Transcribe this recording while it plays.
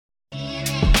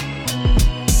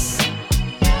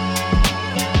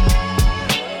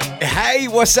Hey,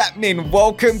 what's happening?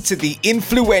 Welcome to the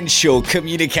Influential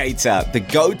Communicator, the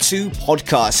go-to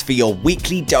podcast for your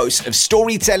weekly dose of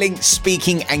storytelling,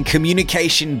 speaking, and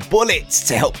communication bullets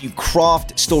to help you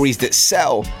craft stories that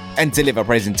sell and deliver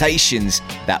presentations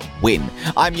that win.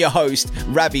 I'm your host,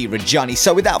 Ravi Rajani.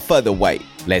 So without further wait,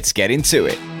 let's get into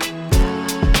it.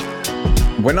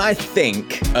 When I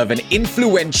think of an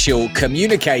influential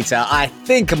communicator, I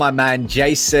think of my man,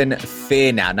 Jason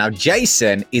Fearnow. Now,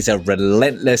 Jason is a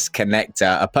relentless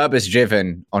connector, a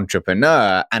purpose-driven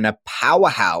entrepreneur, and a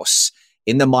powerhouse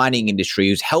in the mining industry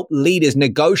who's helped leaders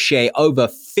negotiate over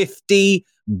 $50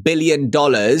 billion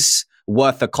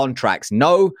worth of contracts.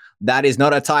 No, that is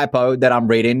not a typo that I'm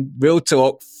reading. Real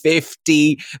talk,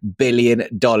 $50 billion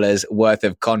worth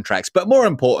of contracts. But more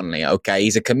importantly, okay,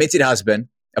 he's a committed husband,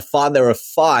 a father of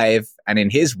 5, and in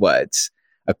his words,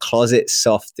 a closet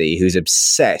softie who's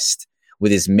obsessed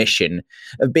with his mission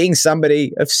of being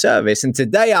somebody of service. And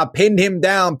today I pinned him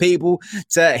down, people,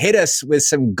 to hit us with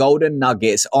some golden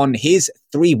nuggets on his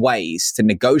 3 ways to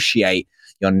negotiate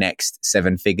your next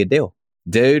 7-figure deal.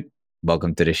 Dude,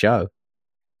 welcome to the show.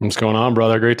 What's going on,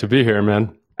 brother? Great to be here,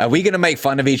 man. Are we going to make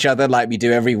fun of each other like we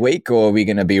do every week, or are we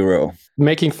going to be real?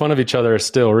 Making fun of each other is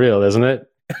still real, isn't it?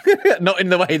 Not in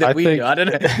the way that we do. I don't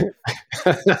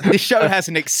know. This show has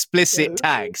an explicit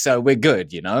tag, so we're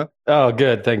good, you know? Oh,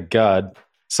 good. Thank God.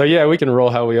 So yeah, we can roll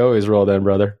how we always roll then,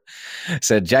 brother.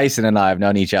 So Jason and I have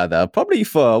known each other probably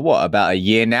for about a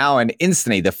year now. And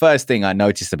instantly, the first thing I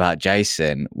noticed about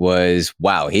Jason was,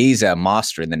 wow, he's a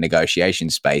master in the negotiation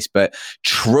space. But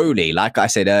truly, like I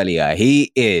said earlier,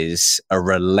 he is a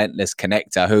relentless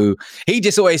connector who he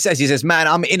just always says, he says, man,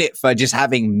 I'm in it for just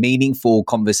having meaningful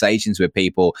conversations with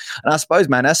people. And I suppose,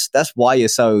 man, that's why you're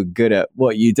so good at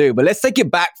what you do. But let's take it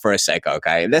back for a sec,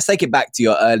 okay? Let's take it back to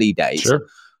your early days. Sure.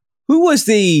 Who was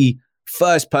the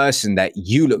first person that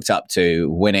you looked up to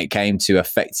when it came to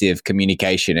effective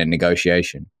communication and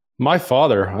negotiation? My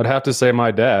father. I'd have to say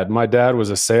my dad. My dad was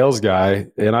a sales guy,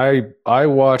 and I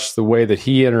watched the way that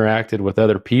he interacted with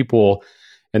other people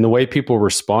and the way people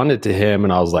responded to him,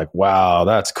 and I was like, wow,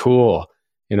 that's cool.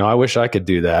 You know, I wish I could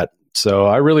do that. So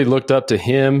I really looked up to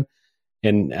him,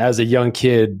 and as a young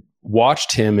kid,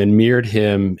 watched him and mirrored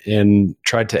him and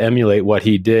tried to emulate what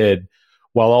he did,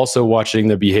 while also watching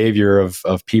the behavior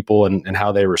of people and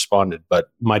how they responded. But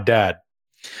my dad.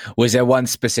 Was there one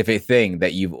specific thing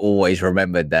that you've always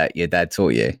remembered that your dad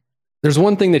taught you? There's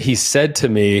one thing that he said to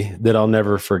me that I'll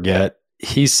never forget.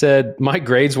 He said, my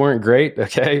grades weren't great,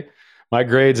 okay? My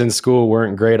grades in school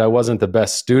weren't great. I wasn't the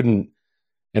best student.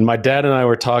 And my dad and I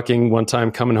were talking one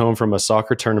time coming home from a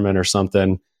soccer tournament or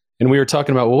something. And we were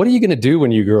talking about, well, what are you going to do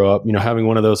when you grow up? You know, having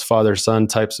one of those father-son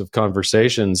types of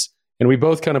conversations. And we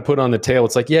both kind of put on the table.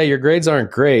 It's like, yeah, your grades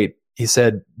aren't great. He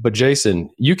said, but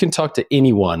Jason, you can talk to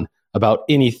anyone about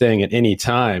anything at any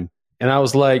time. And I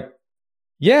was like,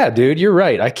 yeah, dude, you're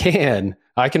right. I can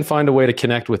find a way to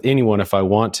connect with anyone if I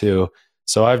want to.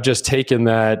 So I've just taken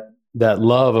that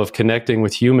love of connecting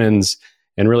with humans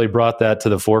and really brought that to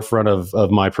the forefront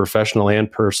of my professional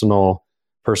and personal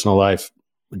life.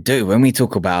 Dude, when we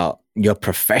talk about your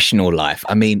professional life,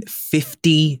 I mean,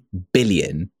 $50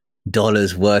 billion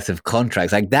worth of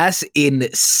contracts. Like, that's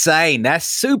insane. That's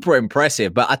super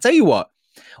impressive. But I tell you what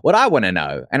I want to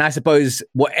know, and I suppose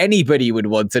what anybody would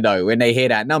want to know when they hear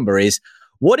that number is,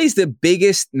 what is the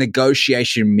biggest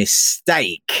negotiation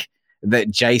mistake that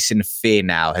Jason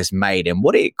Fearnow has made, and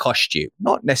what did it cost you?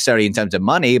 Not necessarily in terms of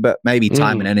money, but maybe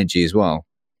time and energy as well.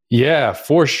 Yeah,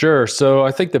 for sure. So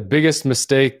I think the biggest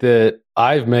mistake that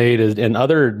I've made and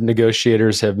other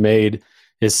negotiators have made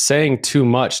is saying too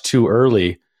much too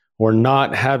early, or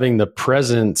not having the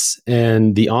presence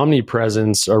and the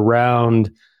omnipresence around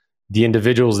the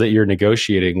individuals that you're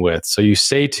negotiating with. So you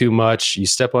say too much, you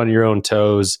step on your own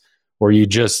toes, or you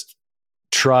just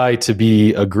try to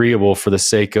be agreeable for the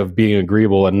sake of being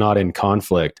agreeable and not in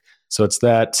conflict. So it's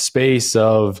that space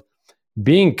of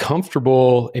being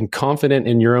comfortable and confident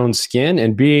in your own skin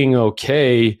and being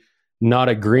okay not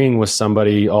agreeing with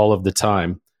somebody all of the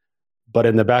time. But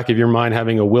in the back of your mind,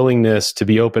 having a willingness to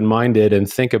be open-minded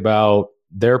and think about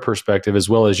their perspective as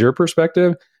well as your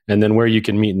perspective, and then where you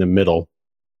can meet in the middle.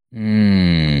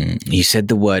 You said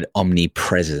the word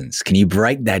omnipresence. Can you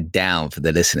break that down for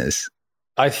the listeners?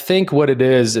 I think what it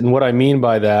is, and what I mean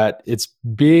by that, it's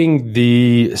being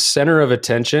the center of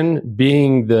attention,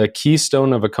 being the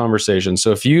keystone of a conversation.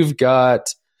 So if you've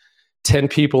got 10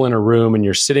 people in a room and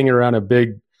you're sitting around a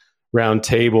big round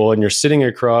table and you're sitting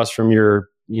across from your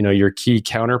key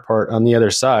counterpart on the other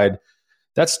side,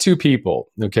 that's 2 people,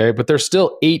 okay? But there's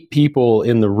still 8 people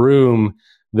in the room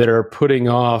that are putting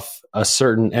off a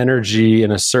certain energy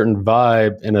and a certain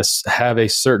vibe and have a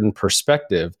certain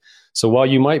perspective. So while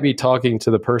you might be talking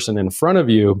to the person in front of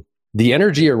you, the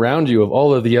energy around you of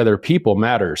all of the other people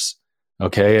matters.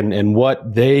 Okay. And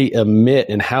what they emit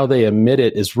and how they emit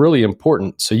it is really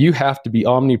important. So you have to be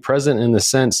omnipresent in the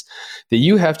sense that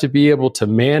you have to be able to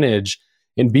manage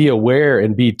and be aware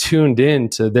and be tuned in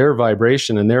to their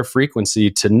vibration and their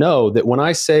frequency to know that when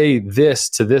I say this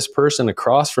to this person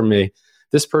across from me,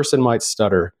 this person might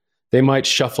stutter. They might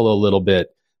shuffle a little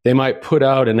bit. They might put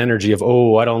out an energy of,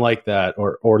 oh, I don't like that,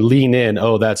 or lean in,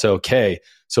 oh, that's okay.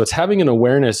 So it's having an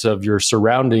awareness of your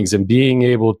surroundings and being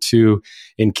able to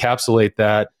encapsulate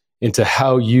that into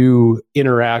how you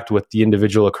interact with the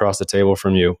individual across the table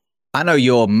from you. I know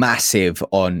you're massive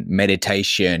on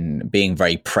meditation, being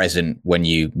very present when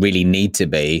you really need to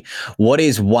be. What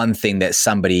is one thing that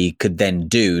somebody could then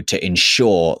do to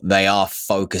ensure they are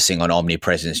focusing on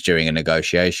omnipresence during a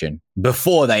negotiation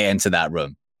before they enter that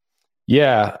room?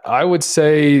 Yeah, I would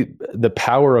say the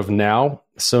power of now.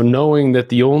 So knowing that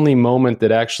the only moment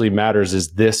that actually matters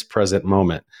is this present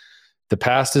moment. The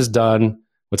past is done.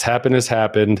 What's happened has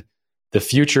happened. The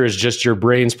future is just your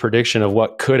brain's prediction of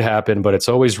what could happen, but it's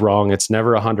always wrong. It's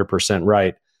never 100%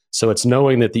 right. So it's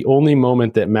knowing that the only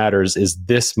moment that matters is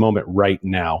this moment right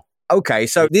now. Okay,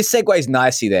 so this segues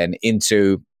nicely then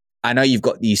into, I know you've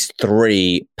got these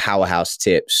 3 powerhouse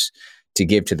tips to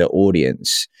give to the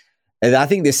audience. And I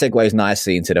think this segues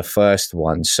nicely into the first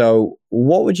one. So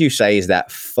what would you say is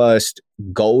that first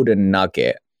golden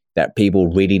nugget that people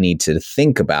really need to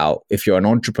think about if you're an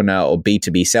entrepreneur or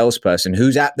B2B salesperson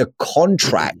who's at the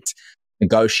contract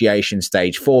negotiation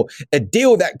stage for a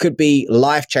deal that could be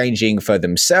life-changing for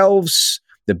themselves,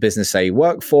 the business they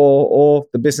work for, or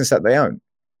the business that they own?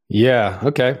 Yeah,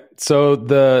 okay. So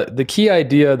the key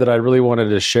idea that I really wanted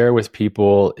to share with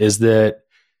people is that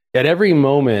at every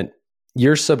moment,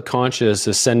 your subconscious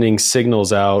is sending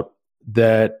signals out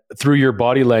that through your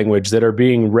body language that are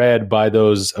being read by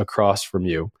those across from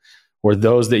you or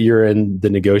those that you're in the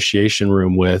negotiation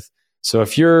room with. So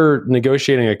if you're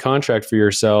negotiating a contract for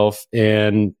yourself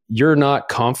and you're not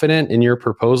confident in your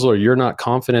proposal or you're not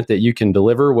confident that you can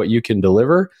deliver what you can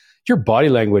deliver, your body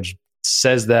language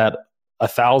says that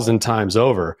 1,000 times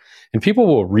over. And people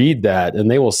will read that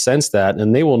and they will sense that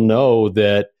and they will know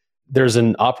that there's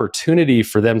an opportunity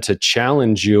for them to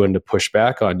challenge you and to push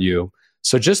back on you.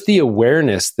 So just the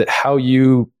awareness that how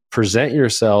you present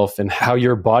yourself and how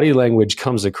your body language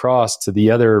comes across to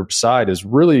the other side is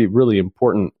really, really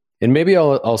important. And maybe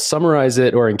I'll summarize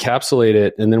it or encapsulate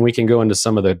it, and then we can go into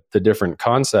some of the different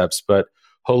concepts. But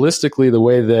holistically, the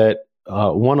way that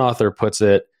one author puts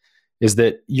it is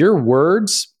that your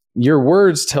words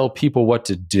tell people what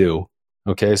to do.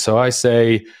 Okay, so I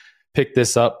say, pick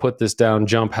this up, put this down,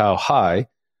 jump how high.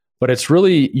 But it's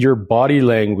really your body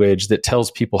language that tells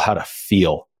people how to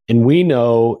feel. And we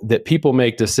know that people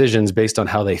make decisions based on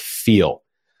how they feel.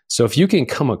 So if you can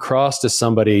come across to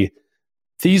somebody,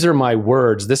 these are my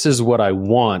words, this is what I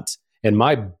want, and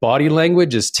my body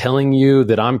language is telling you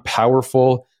that I'm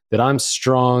powerful, that I'm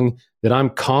strong, that I'm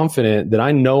confident, that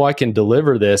I know I can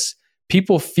deliver this,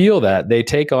 people feel that. They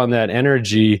take on that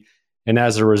energy, and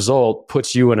as a result,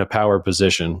 puts you in a power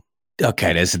position.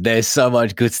 Okay, there's so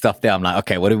much good stuff there. I'm like,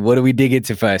 okay, what do we dig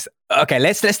into first? Okay,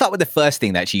 let's start with the first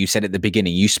thing that you said at the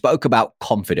beginning. You spoke about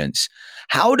confidence.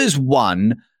 How does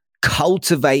one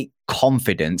cultivate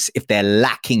confidence if they're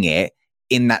lacking it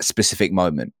in that specific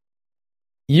moment?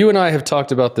 You and I have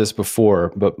talked about this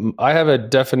before, but I have a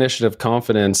definition of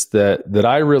confidence that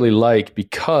I really like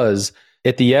because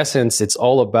at the essence, it's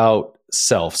all about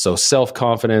self. So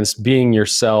self-confidence, being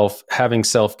yourself, having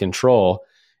self-control.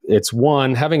 It's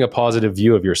one, having a positive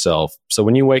view of yourself. So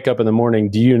when you wake up in the morning,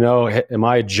 do you know, am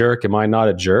I a jerk? Am I not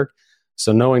a jerk?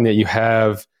 So knowing that you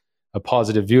have a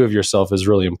positive view of yourself is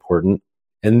really important.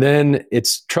 And then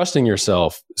it's trusting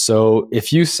yourself. So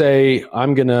if you say,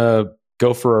 I'm going to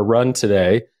go for a run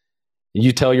today,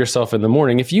 you tell yourself in the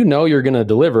morning, if you know you're going to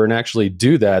deliver and actually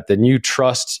do that, then you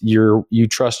trust your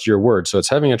word. So it's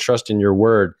having a trust in your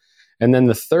word. And then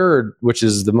the third, which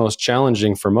is the most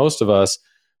challenging for most of us,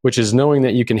 which is knowing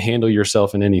that you can handle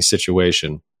yourself in any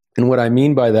situation. And what I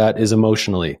mean by that is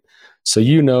emotionally. So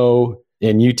you know,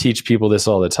 and you teach people this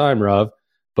all the time, Rob,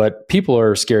 but people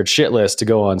are scared shitless to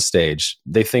go on stage.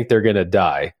 They think they're going to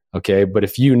die. Okay. But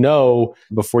if you know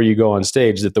before you go on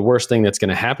stage that the worst thing that's going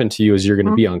to happen to you is you're going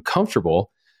to be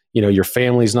uncomfortable, you know, your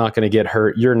family's not going to get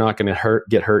hurt. You're not going to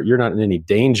get hurt. You're not in any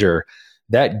danger.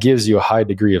 That gives you a high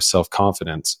degree of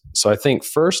self-confidence. So I think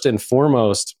first and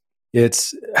foremost,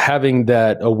 it's having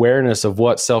that awareness of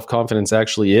what self-confidence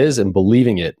actually is and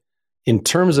believing it. in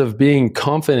terms of being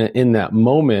confident in that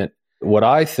moment, what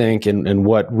I think and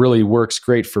what really works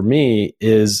great for me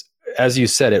is, as you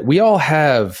said it, we all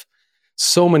have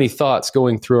so many thoughts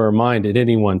going through our mind at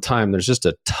any one time. There's just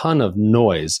a ton of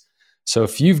noise. So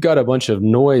if you've got a bunch of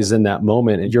noise in that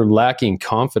moment and you're lacking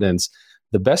confidence,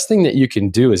 the best thing that you can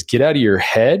do is get out of your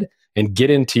head and get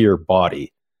into your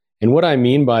body. And what I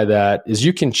mean by that is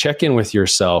you can check in with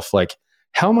yourself, like,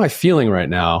 how am I feeling right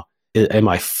now? Am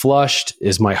I flushed?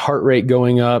 Is my heart rate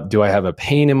going up? Do I have a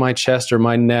pain in my chest or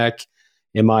my neck?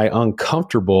 Am I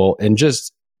uncomfortable? And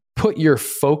just put your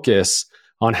focus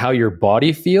on how your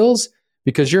body feels,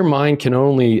 because your mind can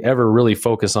only ever really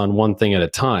focus on one thing at a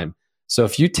time. So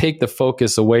if you take the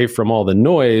focus away from all the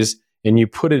noise and you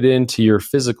put it into your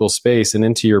physical space and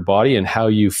into your body and how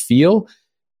you feel,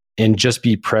 and just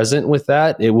be present with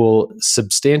that, it will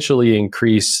substantially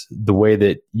increase the way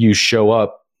that you show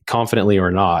up confidently or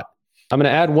not. I'm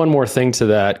going to add one more thing to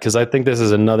that, because I think this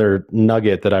is another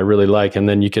nugget that I really like, and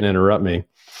then you can interrupt me,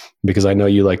 because I know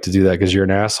you like to do that because you're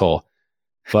an asshole.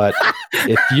 But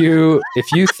if you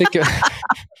think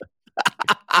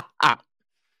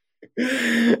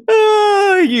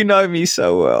oh, you know me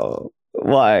so well.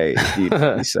 Why do you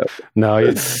know me so well?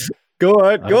 No, go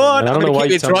on. I don't know why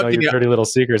you tell me all your dirty little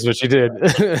secrets, but you did.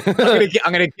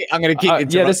 I'm gonna keep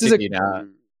interrupting you now.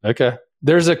 Okay.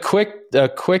 There's a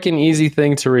quick and easy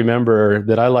thing to remember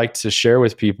that I like to share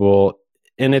with people,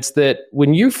 and it's that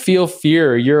when you feel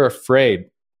fear, you're afraid.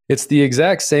 It's the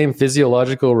exact same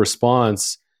physiological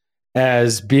response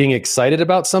as being excited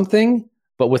about something,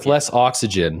 but with less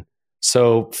oxygen.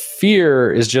 So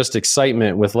fear is just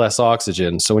excitement with less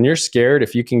oxygen. So when you're scared,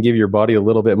 if you can give your body a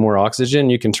little bit more oxygen,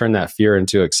 you can turn that fear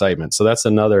into excitement. So that's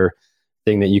another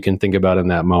thing that you can think about in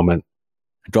that moment.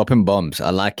 Dropping bombs. I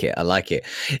like it.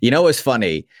 You know what's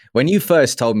funny? When you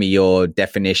first told me your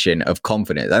definition of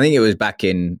confidence, I think it was back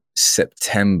in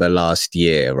September last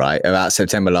year, right? About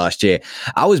September last year.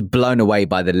 I was blown away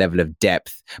by the level of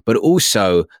depth, but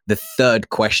also the third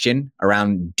question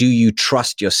around, do you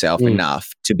trust yourself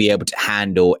enough to be able to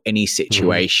handle any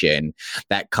situation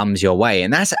that comes your way?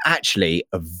 And that's actually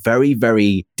a very,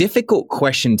 very difficult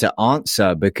question to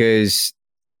answer, because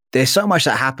there's so much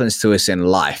that happens to us in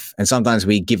life, and sometimes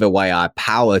we give away our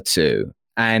power to.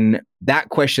 And that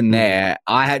question there,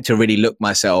 I had to really look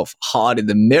myself hard in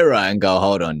the mirror and go,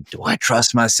 hold on, do I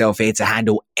trust myself here to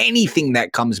handle anything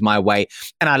that comes my way?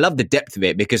 And I love the depth of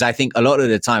it, because I think a lot of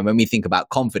the time when we think about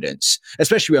confidence,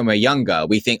 especially when we're younger,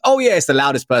 we think, oh yeah, it's the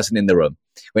loudest person in the room.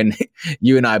 When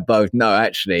you and I both know,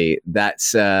 actually,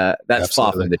 that's far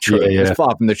from the truth. Yeah. It's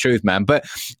far from the truth, man. But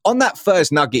on that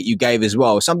first nugget you gave as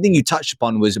well, something you touched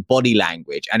upon was body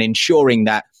language and ensuring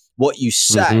that what you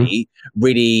say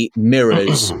really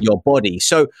mirrors your body.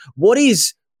 So what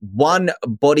is one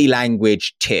body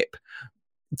language tip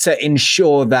to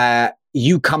ensure that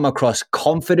you come across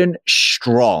confident,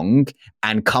 strong,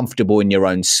 and comfortable in your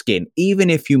own skin, even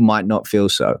if you might not feel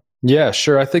so? Yeah,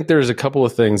 sure. I think there's a couple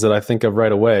of things that I think of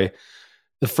right away.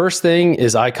 The first thing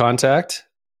is eye contact.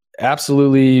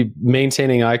 Absolutely,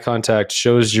 maintaining eye contact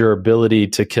shows your ability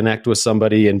to connect with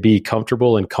somebody and be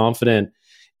comfortable and confident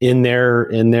in their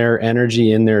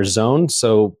energy, in their zone.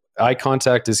 So eye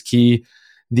contact is key.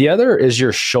 The other is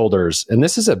your shoulders. And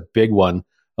this is a big one.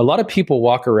 A lot of people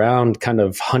walk around kind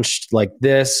of hunched like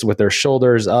this with their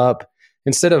shoulders up,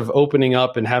 instead of opening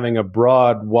up and having a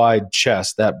broad, wide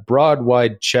chest. That broad,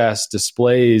 wide chest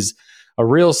displays a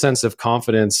real sense of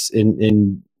confidence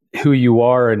in who you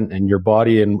are and your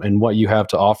body and what you have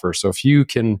to offer. So if you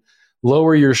can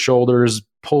lower your shoulders,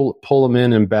 pull them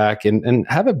in and back, and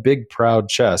have a big, proud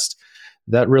chest,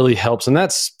 that really helps. And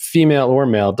that's female or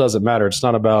male. It doesn't matter. It's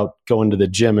not about going to the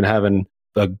gym and having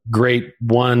a great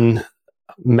one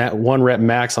rep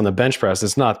max on the bench press.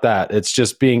 It's not that. It's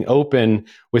just being open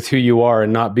with who you are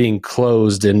and not being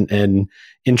closed and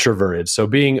introverted. So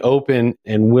being open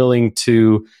and willing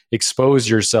to expose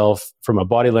yourself from a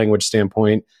body language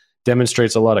standpoint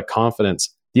demonstrates a lot of confidence.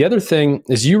 The other thing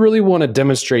is you really want to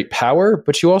demonstrate power,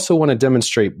 but you also want to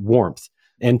demonstrate warmth.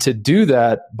 And to do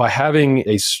that by having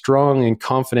a strong and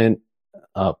confident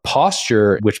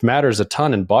posture, which matters a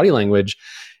ton in body language,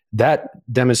 that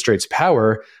demonstrates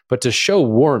power. But to show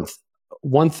warmth,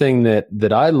 one thing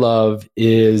that I love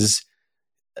is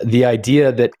the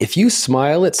idea that if you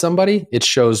smile at somebody, it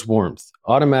shows warmth.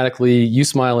 Automatically, you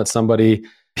smile at somebody,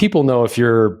 people know if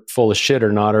you're full of shit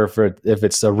or not, or if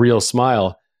it's a real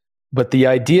smile. But the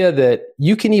idea that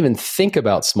you can even think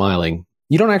about smiling,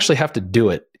 you don't actually have to do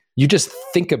it. You just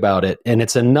think about it, and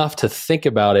it's enough to think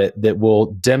about it that will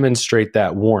demonstrate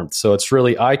that warmth. So it's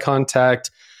really eye contact,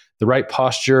 the right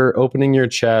posture, opening your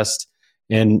chest,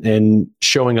 and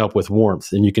showing up with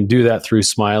warmth. And you can do that through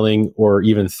smiling or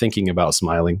even thinking about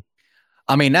smiling.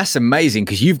 I mean, that's amazing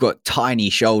because you've got tiny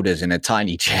shoulders and a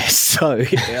tiny chest. So,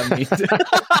 I mean,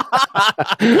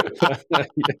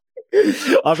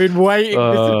 I've been waiting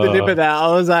to deliver that. I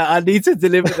was like, I need to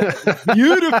deliver that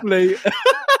beautifully.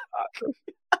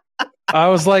 I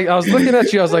was looking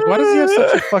at you. I was like, why does he have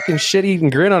such a fucking shit-eating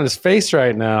grin on his face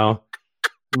right now?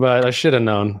 But I should have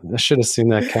known. I should have seen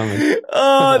that coming.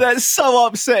 Oh, that's so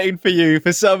upsetting for you,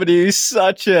 for somebody who's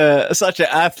such an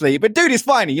athlete. But dude, it's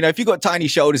fine. You know, if you've got tiny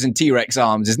shoulders and T-Rex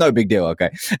arms, it's no big deal. Okay.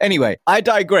 Anyway, I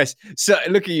digress. So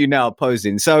look at you now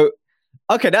posing. So,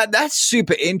 okay, that's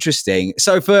super interesting.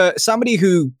 So for somebody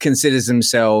who considers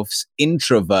themselves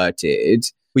introverted,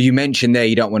 well, you mentioned there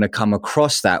you don't want to come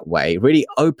across that way. Really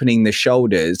opening the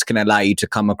shoulders can allow you to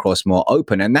come across more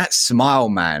open. And that smile,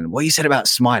 man, what you said about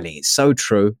smiling, it's so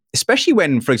true. Especially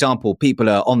when, for example, people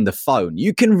are on the phone.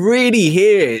 You can really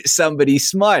hear somebody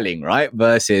smiling, right?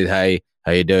 Versus, hey,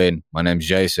 how you doing? My name's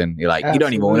Jason. You're like, Absolutely. You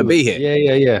don't even want to be here.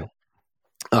 Yeah.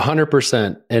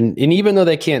 100%. And even though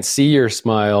they can't see your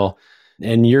smile,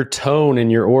 and your tone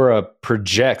and your aura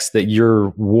projects that you're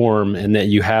warm and that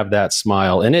you have that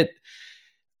smile. And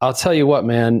I'll tell you what,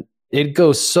 man, it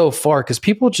goes so far because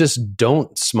people just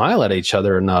don't smile at each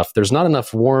other enough. There's not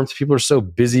enough warmth. People are so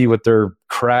busy with their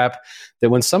crap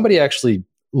that when somebody actually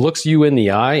looks you in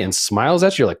the eye and smiles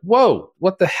at you, you're like, whoa,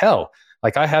 what the hell?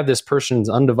 Like, I have this person's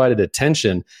undivided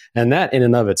attention. And that in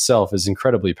and of itself is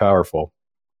incredibly powerful.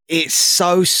 It's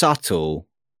so subtle.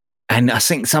 And I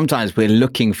think sometimes we're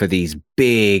looking for these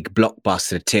big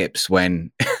blockbuster tips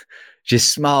when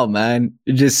just smile, man.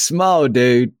 Just smile,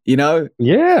 dude. You know?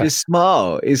 Yeah. Just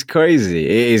smile. It's crazy.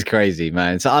 It is crazy,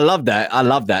 man. So I love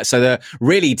that. So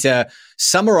really to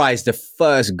summarize the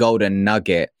first golden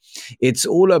nugget, it's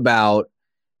all about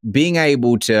being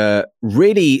able to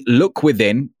really look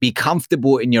within, be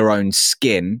comfortable in your own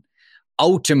skin,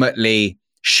 ultimately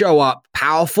show up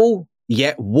powerful,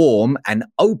 yet warm and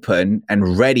open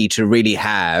and ready to really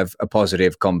have a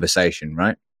positive conversation,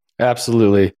 right?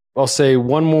 Absolutely. I'll say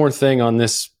one more thing on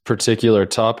this particular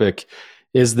topic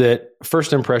is that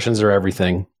first impressions are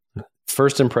everything.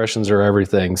 First impressions are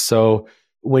everything. So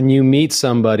when you meet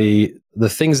somebody, the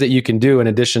things that you can do in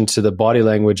addition to the body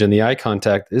language and the eye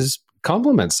contact is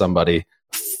compliment somebody.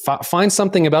 Find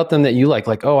something about them that you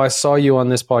like, oh, I saw you on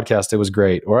this podcast. It was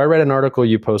great. Or I read an article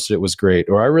you posted. It was great.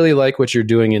 Or I really like what you're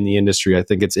doing in the industry. I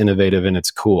think it's innovative and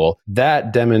it's cool.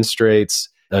 That demonstrates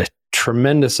a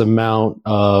tremendous amount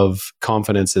of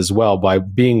confidence as well by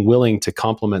being willing to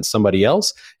compliment somebody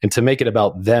else and to make it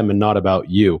about them and not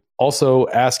about you. Also,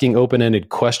 asking open-ended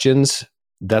questions.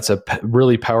 That's a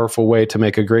really powerful way to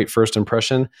make a great first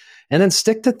impression. And then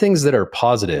stick to things that are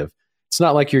positive. It's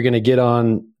not like you're going to get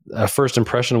on a first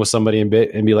impression with somebody and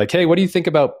be like, hey, what do you think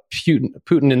about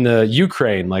Putin in the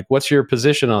Ukraine? Like, what's your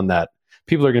position on that?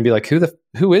 People are going to be like,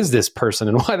 who is this person?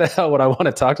 And why the hell would I want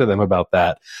to talk to them about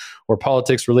that? Or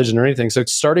politics, religion, or anything. So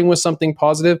starting with something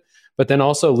positive, but then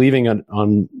also leaving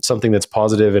on something that's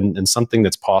positive and something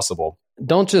that's possible.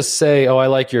 Don't just say, oh, I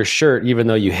like your shirt, even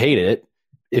though you hate it.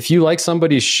 If you like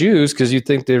somebody's shoes because you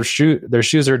think their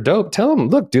shoes are dope, tell them,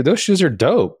 look, dude, those shoes are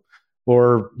dope.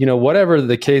 Or, whatever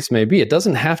the case may be. It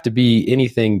doesn't have to be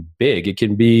anything big. It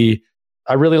can be,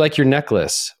 I really like your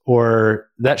necklace, or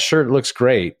that shirt looks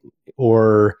great,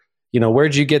 or,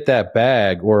 where'd you get that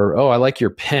bag? Or, oh, I like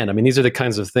your pen. I mean, these are the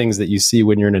kinds of things that you see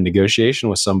when you're in a negotiation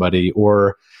with somebody.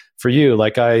 Or for you,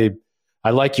 like, I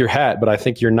like your hat, but I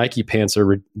think your Nike pants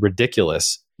are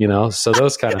ridiculous. So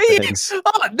those kind of things.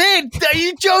 Oh, man, are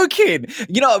you joking?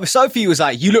 Sophie was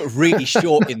like, you look really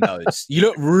short in those. You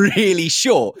look really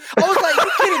short. I was like,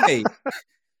 you kidding me?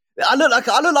 I look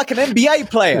like an NBA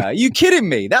player. Are you kidding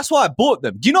me? That's why I bought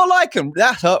them. Do you not like them?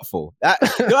 That's hurtful.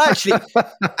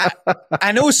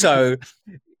 And also,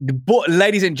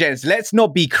 ladies and gents, let's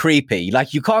not be creepy.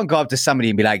 Like, you can't go up to somebody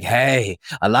and be like, hey,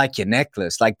 I like your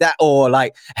necklace, like that. Or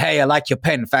like, hey, I like your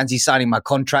pen. Fancy signing my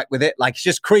contract with it? Like, it's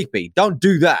just creepy. Don't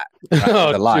do that. Right?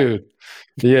 Oh, dude.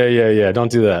 Yeah. Don't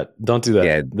do that.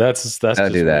 Yeah, that's just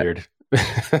weird.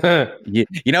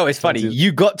 It's funny.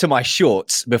 You got to my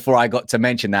shorts before I got to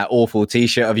mention that awful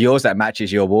t-shirt of yours that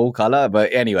matches your wall color.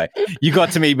 But anyway, you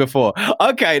got to me before.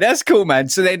 Okay, that's cool, man.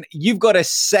 So then you've got a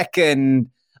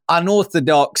second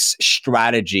unorthodox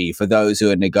strategy for those who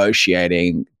are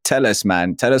negotiating. Tell us,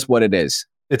 man. Tell us what it is.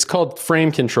 It's called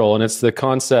frame control, and it's the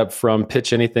concept from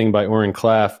Pitch Anything by Oren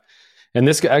Klaff. And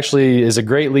this actually is a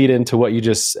great lead into what you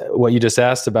just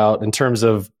asked about in terms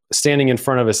of standing in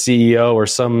front of a CEO or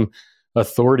some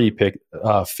authority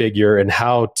figure and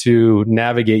how to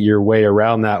navigate your way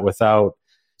around that without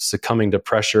succumbing to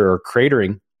pressure or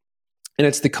cratering. And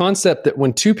it's the concept that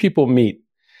when two people meet,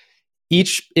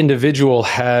 each individual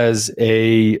has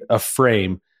a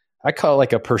frame. I call it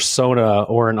like a persona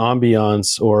or an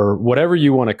ambiance or whatever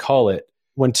you want to call it.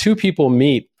 When two people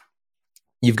meet,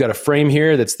 you've got a frame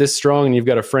here that's this strong and you've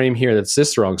got a frame here that's this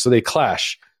strong. So they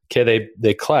clash. Okay,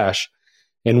 they clash.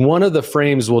 And one of the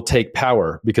frames will take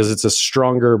power because it's a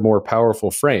stronger, more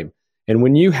powerful frame. And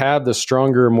when you have the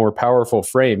stronger, more powerful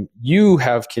frame, you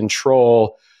have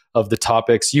control of the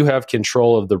topics, you have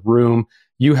control of the room,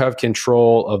 you have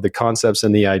control of the concepts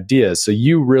and the ideas. So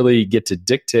you really get to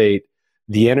dictate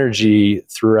the energy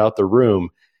throughout the room.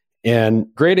 And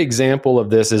great example of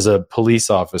this is a police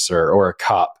officer or a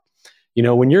cop. You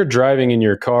know, when you're driving in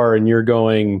your car and you're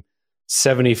going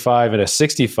 75 and a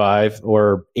 65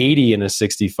 or 80 and a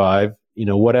 65, you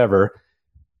know, whatever,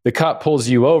 the cop pulls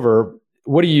you over.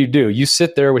 What do? You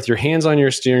sit there with your hands on your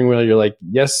steering wheel. You're like,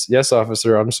 yes,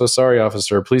 officer. I'm so sorry,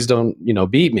 officer. Please don't,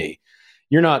 beat me.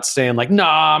 You're not saying like,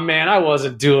 nah, man, I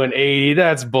wasn't doing 80.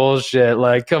 That's bullshit.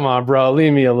 Like, come on, bro,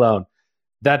 leave me alone.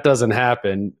 That doesn't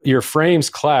happen. Your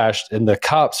frames clashed, and the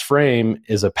cop's frame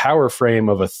is a power frame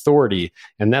of authority.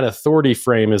 And that authority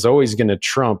frame is always going to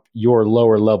trump your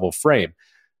lower level frame.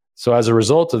 So as a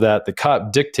result of that, the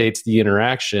cop dictates the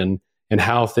interaction and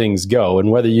how things go.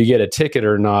 And whether you get a ticket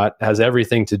or not has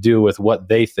everything to do with what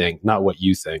they think, not what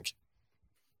you think.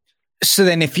 So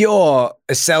then if you're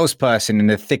a salesperson in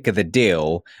the thick of the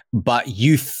deal, but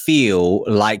you feel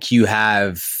like you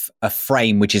have a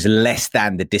frame which is less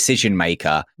than the decision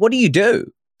maker, what do you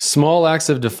do? Small acts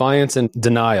of defiance and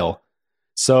denial.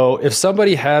 So if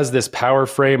somebody has this power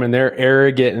frame and they're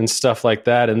arrogant and stuff like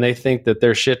that, and they think that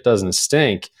their shit doesn't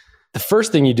stink, the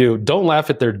first thing you do, don't laugh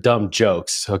at their dumb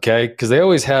jokes, okay? Because they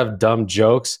always have dumb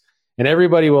jokes, and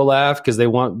everybody will laugh because they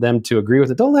want them to agree with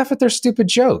it. Don't laugh at their stupid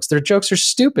jokes. Their jokes are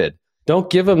stupid. Don't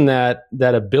give them that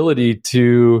ability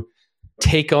to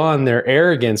take on their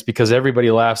arrogance because everybody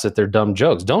laughs at their dumb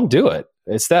jokes. Don't do it.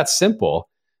 It's that simple.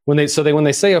 When they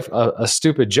say a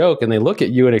stupid joke and they look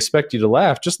at you and expect you to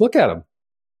laugh, just look at them.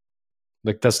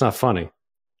 Like, that's not funny.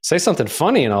 Say something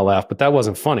funny and I'll laugh, but that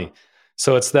wasn't funny.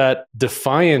 So it's that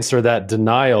defiance or that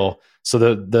denial. So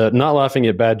the not laughing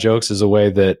at bad jokes is a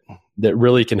way that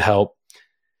really can help.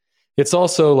 It's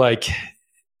also like,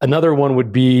 another one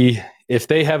would be if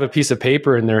they have a piece of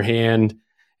paper in their hand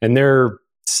and they're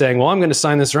saying, well, I'm going to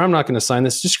sign this or I'm not going to sign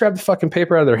this, just grab the fucking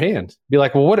paper out of their hand. Be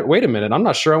like, well, wait a minute. I'm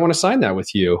not sure I want to sign that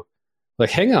with you.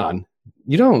 Like, hang on.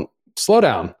 You don't, slow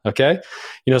down. Okay.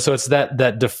 So it's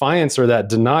that defiance or that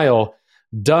denial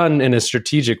done in a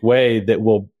strategic way that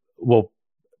will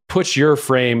put your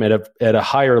frame at a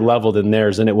higher level than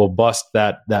theirs, and it will bust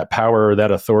that power or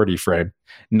that authority frame.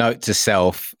 Note to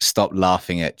self, stop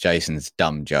laughing at Jason's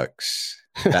dumb jokes.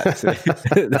 That's it.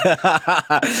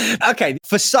 Okay.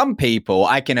 For some people,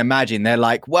 I can imagine they're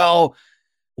like, well,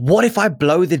 what if I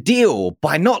blow the deal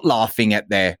by not laughing at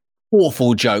their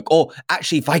awful joke? Or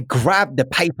actually, if I grab the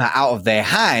paper out of their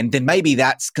hand, then maybe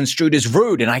that's construed as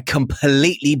rude and I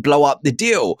completely blow up the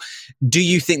deal. Do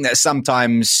you think that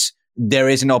sometimes there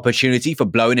is an opportunity for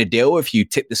blowing a deal if you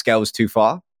tip the scales too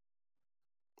far?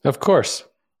 Of course.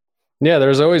 Yeah,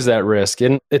 there's always that risk.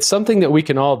 And it's something that we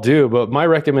can all do. But my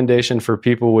recommendation for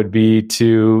people would be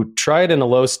to try it in a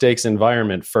low stakes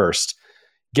environment first.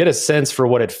 Get a sense for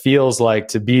what it feels like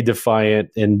to be defiant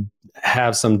and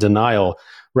have some denial,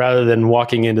 rather than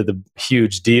walking into the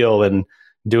huge deal and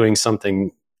doing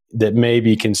something that may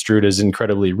be construed as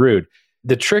incredibly rude.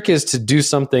 The trick is to do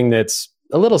something that's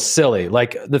a little silly.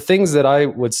 Like, the things that I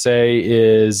would say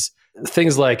is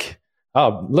things like,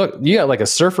 oh, look, you got like a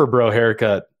surfer bro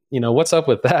haircut. What's up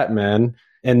with that, man?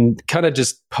 And kind of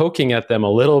just poking at them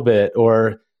a little bit.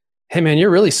 Or, hey, man, you're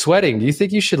really sweating. Do you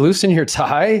think you should loosen your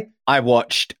tie? I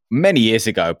watched many years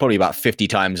ago, probably about 50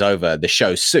 times over, the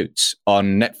show Suits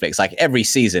on Netflix, like every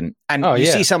season. And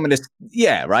see some of this,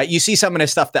 right? You see some of the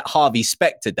stuff that Harvey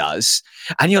Specter does,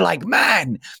 and you're like,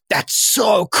 man, that's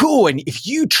so cool. And if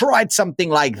you tried something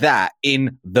like that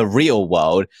in the real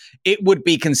world, it would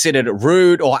be considered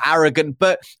rude or arrogant.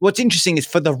 But what's interesting is,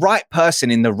 for the right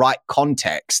person in the right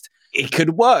context, it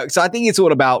could work. So I think it's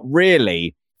all about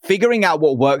really figuring out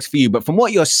what works for you. But from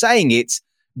what you're saying, it's,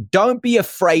 don't be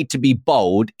afraid to be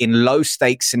bold in low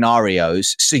stakes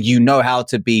scenarios, so you know how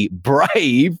to be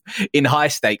brave in high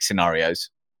stakes scenarios.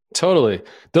 Totally.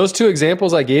 Those two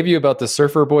examples I gave you about the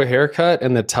surfer boy haircut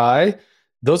and the tie,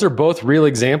 those are both real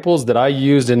examples that I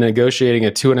used in negotiating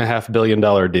a $2.5 billion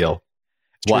deal.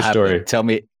 True story. Tell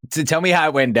me how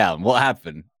it went down. What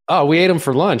happened? Oh, we ate them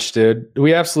for lunch, dude.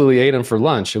 We absolutely ate them for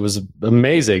lunch. It was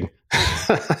amazing.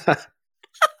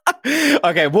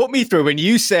 Okay, walk me through when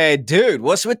you said, dude,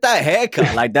 what's with that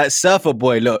haircut? Like that surfer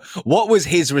boy look. What was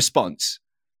his response?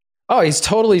 Oh, he's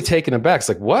totally taken aback. It's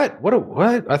like, what?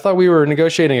 What? I thought we were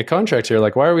negotiating a contract here.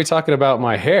 Like, why are we talking about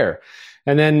my hair?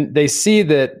 And then they see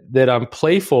that I'm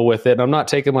playful with it and I'm not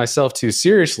taking myself too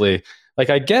seriously. Like,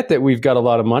 I get that we've got a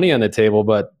lot of money on the table,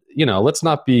 but let's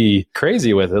not be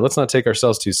crazy with it. Let's not take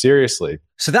ourselves too seriously.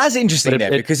 So that's interesting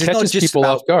there because it's not just people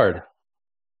off guard.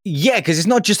 Yeah, because it's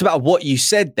not just about what you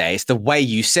said there, it's the way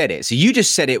you said it. So you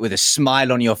just said it with a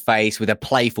smile on your face, with a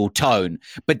playful tone.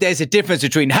 But there's a difference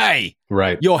between, hey,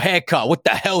 right, your haircut, what the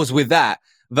hell's with that?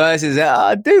 Versus,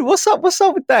 dude, what's up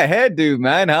with that hairdo,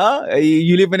 man, huh? Are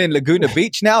you living in Laguna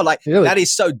Beach now? Like, that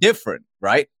is so different,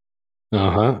 right?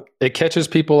 Uh-huh. It catches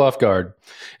people off guard.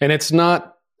 And it's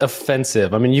not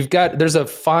offensive. I mean, there's a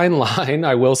fine line,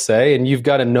 I will say, and you've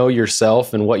got to know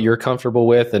yourself and what you're comfortable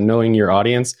with and knowing your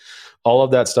audience. All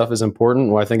of that stuff is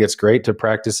important. Well, I think it's great to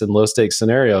practice in low stakes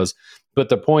scenarios. But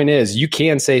the point is, you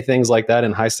can say things like that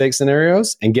in high stakes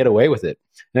scenarios and get away with it.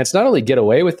 And it's not only get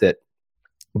away with it,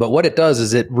 but what it does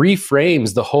is it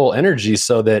reframes the whole energy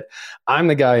so that I'm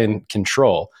the guy in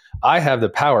control. I have the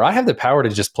power. I have the power to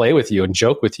just play with you and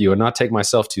joke with you and not take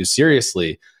myself too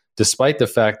seriously, despite the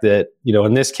fact that,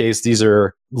 in this case, these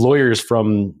are lawyers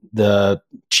from the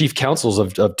chief counsels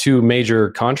of two major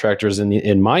contractors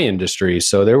in my industry.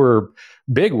 So there were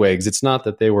big wigs. It's not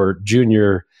that they were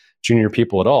junior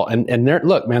people at all. And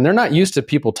look, man, they're not used to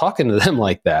people talking to them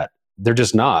like that. They're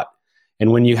just not.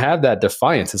 And when you have that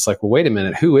defiance, it's like, well, wait a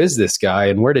minute, who is this guy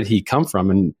and where did he come from?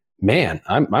 And man,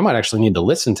 I might actually need to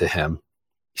listen to him.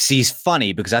 See, it's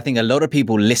funny because I think a lot of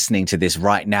people listening to this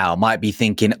right now might be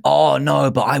thinking, oh no,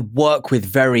 but I work with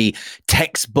very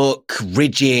textbook,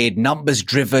 rigid,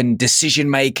 numbers-driven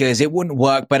decision makers. It wouldn't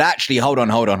work. But actually, hold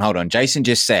on. Jason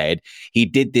just said he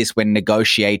did this when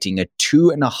negotiating a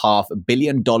 $2.5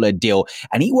 billion deal,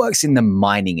 and he works in the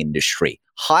mining industry.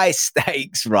 High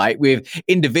stakes, right? With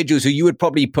individuals who you would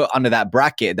probably put under that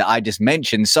bracket that I just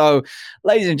mentioned. So,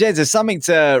 ladies and gents, there's something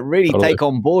to really take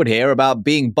on board here about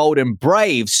being bold and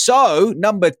brave. So,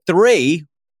 number 3,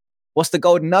 what's the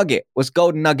golden nugget? What's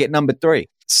golden nugget number 3?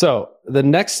 So, the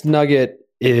next nugget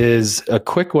is a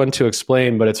quick one to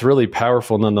explain, but it's really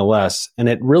powerful nonetheless. And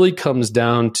it really comes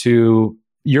down to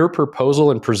your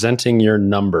proposal and presenting your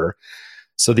number.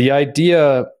 So, the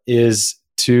idea is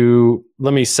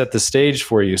let me set the stage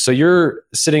for you. So you're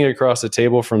sitting across the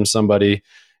table from somebody,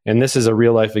 and this is a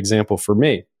real life example for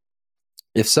me.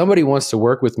 If somebody wants to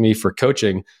work with me for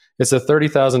coaching, it's a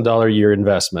 $30,000 a year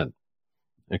investment.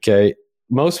 Okay.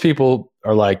 Most people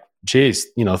are like, geez,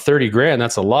 30 grand,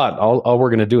 that's a lot. All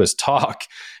we're going to do is talk.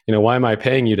 Why am I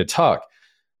paying you to talk?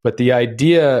 But the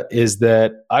idea is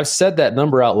that I've said that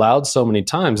number out loud so many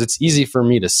times, it's easy for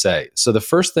me to say. So the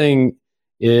first thing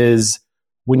is,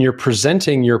 when you're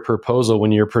presenting your proposal,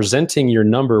 when you're presenting your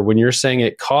number, when you're saying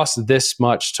it costs this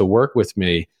much to work with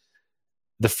me,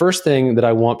 the first thing that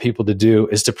I want people to do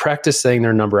is to practice saying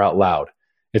their number out loud.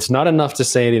 It's not enough to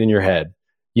say it in your head.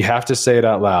 You have to say it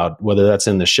out loud, whether that's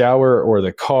in the shower or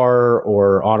the car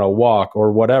or on a walk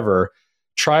or whatever.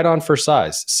 Try it on for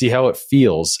size. See how it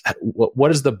feels.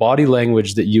 What is the body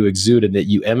language that you exude and that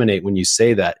you emanate when you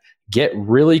say that? Get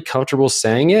really comfortable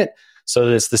saying it, so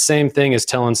that it's the same thing as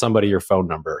telling somebody your phone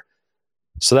number.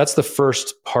 So that's the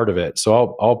first part of it.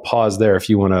 So I'll pause there if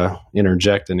you want to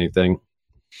interject anything.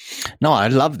 No, I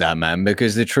love that, man,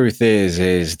 because the truth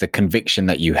is the conviction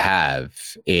that you have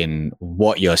in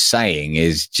what you're saying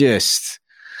is just,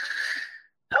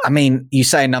 I mean, you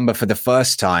say a number for the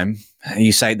first time,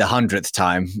 you say it the 100th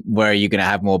time, where are you going to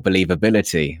have more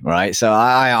believability, right? So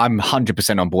I'm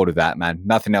 100% on board with that, man.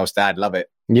 Nothing else to add. Love it.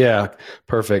 Yeah,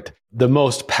 perfect. The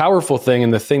most powerful thing,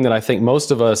 and the thing that I think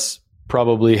most of us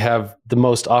probably have the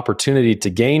most opportunity to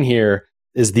gain here,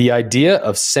 is the idea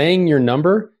of saying your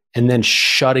number and then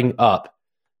shutting up,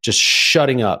 just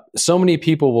shutting up. So many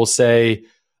people will say,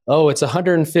 oh, it's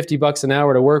 $150 an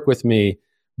hour to work with me,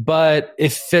 but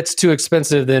if it's too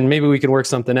expensive, then maybe we can work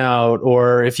something out.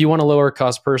 Or if you want a lower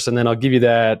cost person, then I'll give you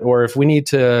that. Or if we need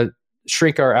to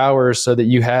shrink our hours so that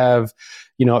you have,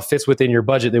 it fits within your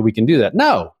budget, that we can do that.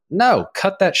 No,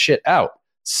 cut that shit out.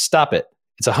 Stop it.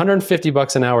 It's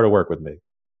 $150 an hour to work with me.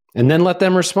 And then let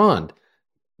them respond.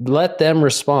 Let them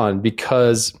respond,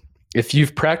 because if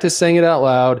you've practiced saying it out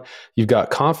loud, you've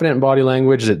got confident body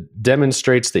language that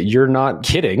demonstrates that you're not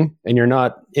kidding and you're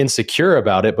not insecure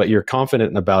about it, but you're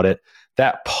confident about it.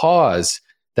 That pause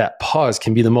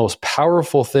can be the most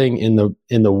powerful thing in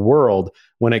the world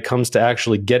when it comes to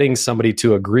actually getting somebody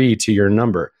to agree to your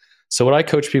number. So what I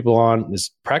coach people on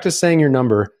is practice saying your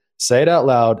number, say it out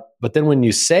loud, but then when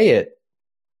you say it,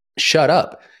 shut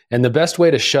up And the best way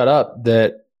to shut up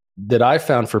that I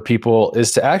found for people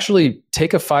is to actually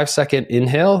take a 5-second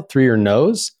inhale through your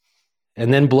nose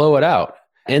and then blow it out.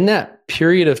 In that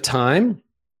period of time,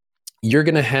 you're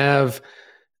going to have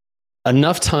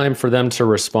enough time for them to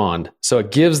respond. So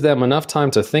it gives them enough time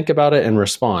to think about it and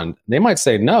respond. They might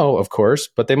say no, of course,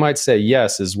 but they might say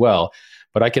yes as well.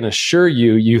 But I can assure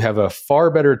you, you have a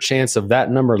far better chance of that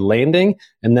number landing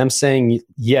and them saying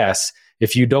yes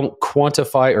if you don't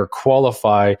quantify or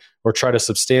qualify or try to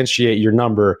substantiate your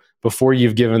number before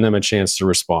you've given them a chance to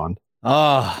respond.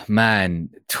 Oh, man,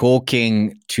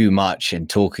 talking too much and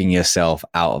talking yourself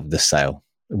out of the sale.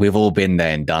 We've all been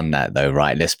there and done that, though,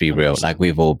 right? Let's be real. Like,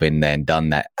 we've all been there and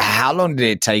done that. How long did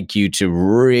it take you to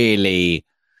really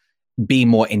be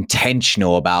more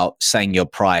intentional about saying your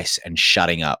price and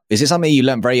shutting up? Is it something you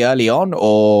learned very early on,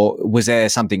 or was there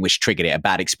something which triggered it, a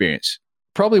bad experience?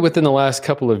 Probably within the last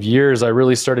couple of years, I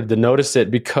really started to notice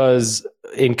it, because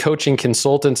in coaching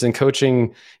consultants and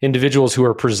coaching individuals who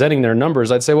are presenting their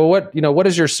numbers, I'd say, well, what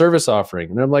is your service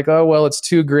offering? And I'm like, oh, well, it's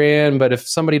 $2,000, but if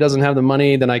somebody doesn't have the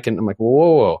money, then I'm like,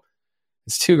 whoa,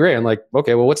 it's $2,000. I'm like,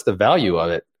 okay, well, what's the value of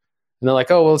it? And they're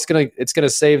like, oh, well, it's going to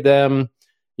save them,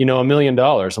 $1 million.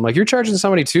 I'm like, you're charging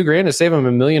somebody $2,000 to save them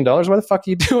 $1 million? Why the fuck are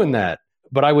you doing that?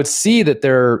 But I would see that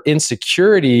their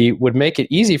insecurity would make it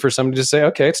easy for somebody to say,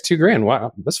 okay, it's $2,000.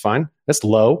 Wow, that's fine. That's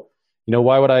low.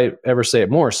 Why would I ever say it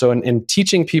more? So in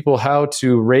teaching people how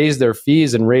to raise their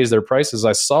fees and raise their prices,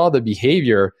 I saw the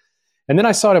behavior, and then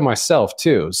I saw it in myself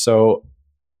too. So,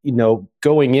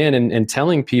 going in and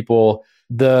telling people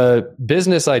the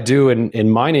business I do in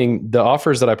mining, the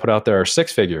offers that I put out there are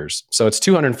 6 figures. So it's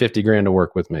 $250,000 to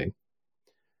work with me.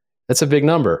 That's a big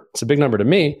number. It's a big number to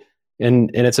me.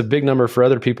 And it's a big number for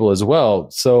other people as well.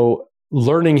 So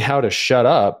learning how to shut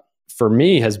up for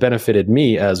me has benefited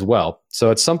me as well. So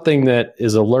it's something that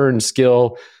is a learned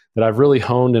skill that I've really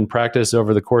honed and practiced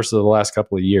over the course of the last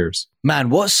couple of years. Man,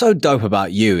 what's so dope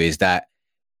about you is that,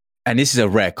 and this is a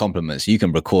rare compliment, so you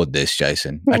can record this,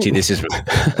 Jason. Actually, this is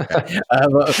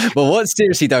but what's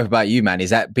seriously dope about you, man, is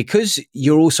that because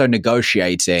you're also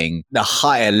negotiating the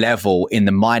higher level in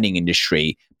the mining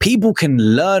industry, people can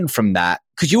learn from that,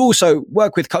 because you also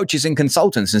work with coaches and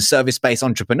consultants and service-based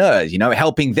entrepreneurs,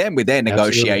 helping them with their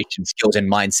negotiation skills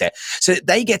and mindset. So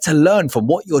they get to learn from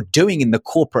what you're doing in the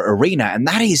corporate arena. And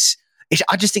I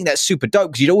just think that's super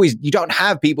dope, because you don't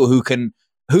have people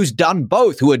who's done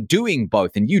both, who are doing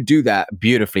both. And you do that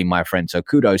beautifully, my friend. So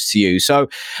kudos to you. So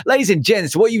ladies and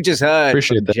gents, what you just heard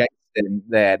from Jason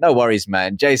there, no worries,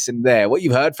 man. Jason there, what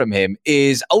you heard from him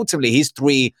is ultimately his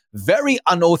 3 very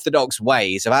unorthodox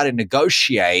ways of how to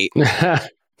negotiate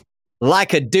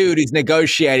like a dude who's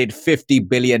negotiated $50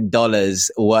 billion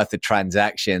worth of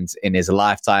transactions in his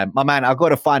lifetime. My man, I've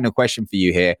got a final question for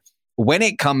you here. When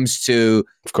it comes to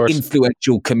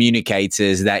influential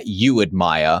communicators that you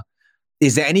admire,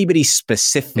 is there anybody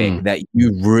specific that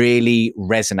you really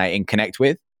resonate and connect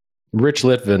with? Rich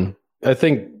Litvin. I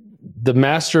think the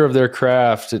master of their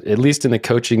craft, at least in the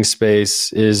coaching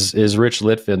space, is Rich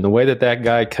Litvin. The way that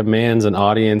guy commands an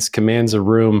audience, commands a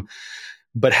room,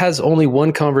 but has only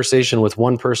one conversation with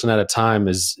one person at a time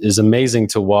is amazing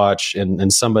to watch,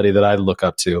 and somebody that I look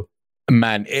up to.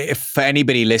 Man, if for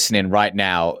anybody listening right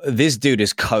now, this dude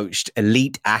has coached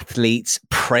elite athletes,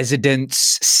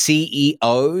 presidents,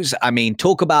 CEOs. I mean,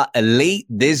 talk about elite.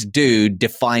 This dude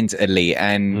defines elite.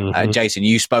 And Jason,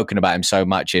 you've spoken about him so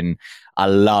much, and I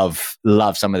love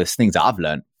some of the things that I've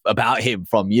learned about him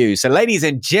from you. So ladies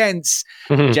and gents,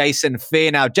 Jason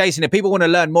Fearnow. Jason, if people want to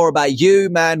learn more about you,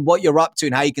 man, what you're up to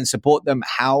and how you can support them,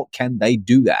 how can they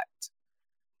do that?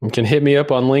 You can hit me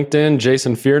up on LinkedIn,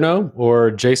 Jason Fearnow,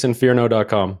 or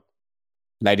jasonfearnow.com.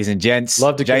 Ladies and gents,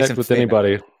 love to connect with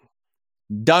anybody.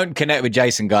 Don't connect with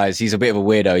Jason, guys. He's a bit of a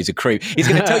weirdo. He's a creep. He's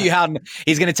going to tell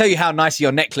you how nice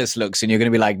your necklace looks, and you're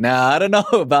going to be like, "Nah, I don't know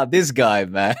about this guy,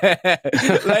 man."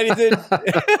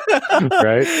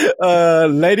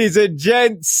 Ladies and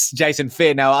gents, Jason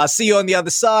Fearnow. I'll see you on the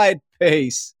other side.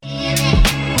 Peace.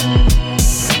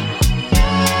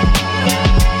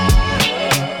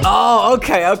 Oh,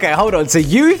 okay, hold on. So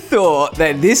you thought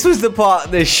that this was the part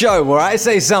of the show where I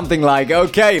say something like,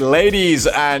 okay, ladies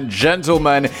and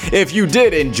gentlemen, if you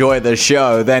did enjoy the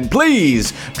show, then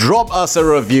please drop us a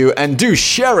review and do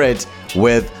share it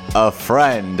with a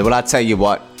friend. Well, I tell you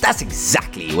what, that's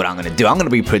exactly what I'm going to do. I'm going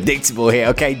to be predictable here,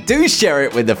 okay? Do share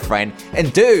it with a friend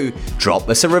and do drop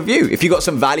us a review if you got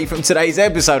some value from today's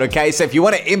episode, okay? So if you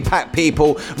want to impact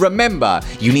people, remember,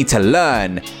 you need to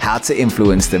learn how to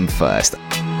influence them first.